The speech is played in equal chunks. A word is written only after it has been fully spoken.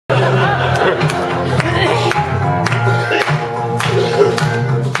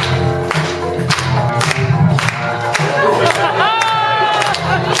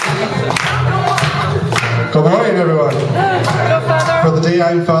for the day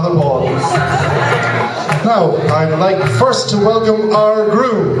I'm Father Paul. Now, I'd like first to welcome our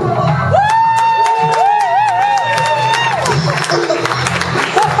groom.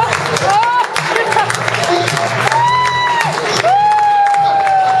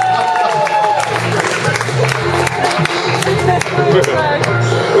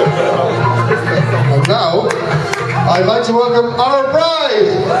 And now, I'd like to welcome our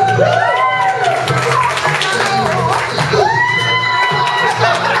bride.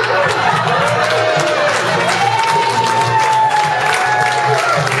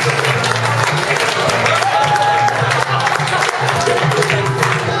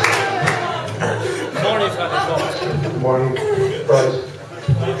 Morning, bride.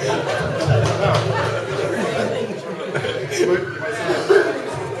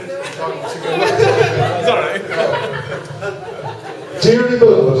 Dearly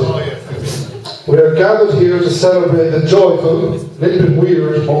beloved, we are gathered here to celebrate the joyful, little bit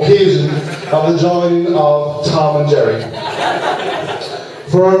weird occasion of the joining of Tom and Gerry.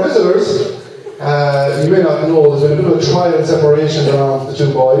 For our visitors, you may not know, there's been a bit of a trial separation around the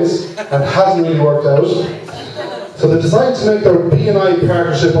two boys, and it hasn't really worked out. So they decided to make their BNI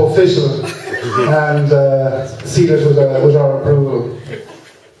partnership official and seal it with our approval.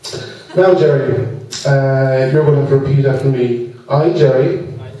 Now, Gerry, you're going to repeat after me. I, Gerry,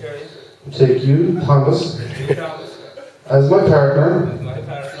 take you, Thomas, as my partner.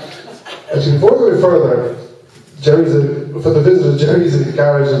 Actually, before we go further, for the visitors, Gerry's a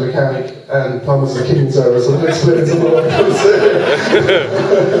garage and mechanic, and Thomas is a cleaning service, so let me explain some of what I'm going to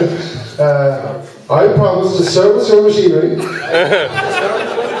say. I promise to service your machinery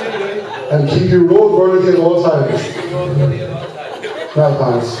and keep you roadworthy at all times. Now,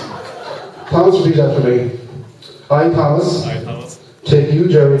 Thomas. Thomas, repeat after me. I, Thomas, take you,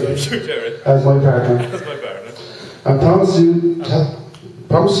 Gerry, as my partner. And promise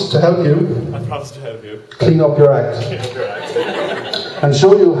to help you clean up your act. And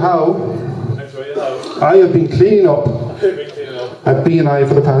show you how I have been cleaning up at BNI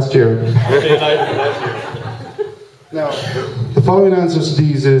for the past year. Now, the following answers to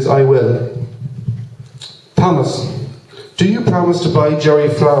these is I will. Thomas, do you promise to buy Gerry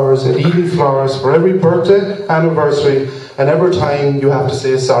flowers and Eden flowers for every birthday, anniversary, and every time you have to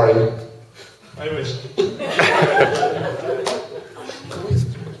say sorry? I wish.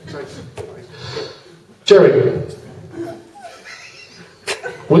 Gerry,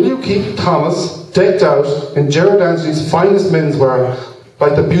 will you keep Thomas decked out in Gerard Anthony's finest menswear,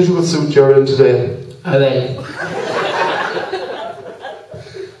 like the beautiful suit you're in today? I will.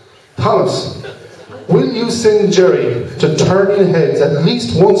 Thomas, will you send Gerry to turning heads at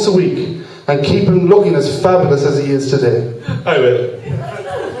least once a week and keep him looking as fabulous as he is today? I will.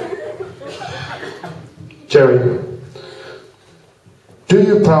 Gerry, do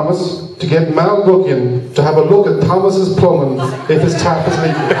you promise to get Mal Buchan to have a look at Thomas's plumbing if his tap is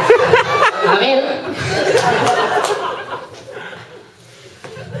leaking? I will.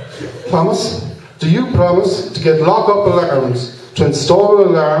 Thomas, do you promise to get lock-up alarms to install an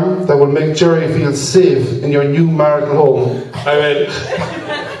alarm that will make Gerry feel safe in your new marital home? I will.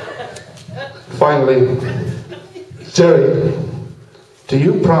 Finally, Gerry, do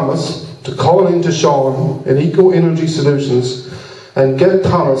you promise to call into Sean in Eco Energy Solutions and get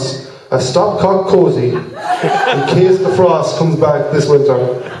Thomas a stopcock cozy in case the frost comes back this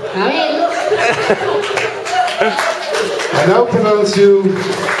winter? I now pronounce you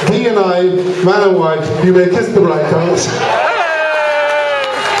BNI man and wife. You may kiss the bride, Thomas.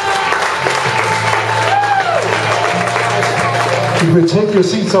 You can take your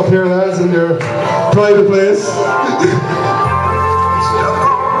seats up here, lads, in your private place.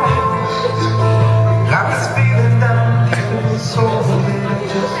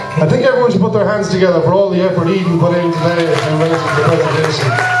 I think everyone should put their hands together for all the effort Eden put in today in relation to the presentation.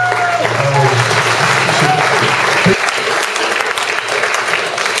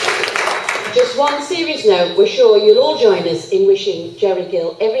 Just one serious note, we're sure you'll all join us in wishing Gerry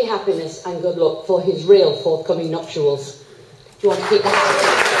Gill every happiness and good luck for his real forthcoming nuptials. Do you want to keep that?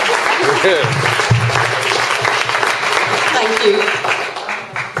 Thank you.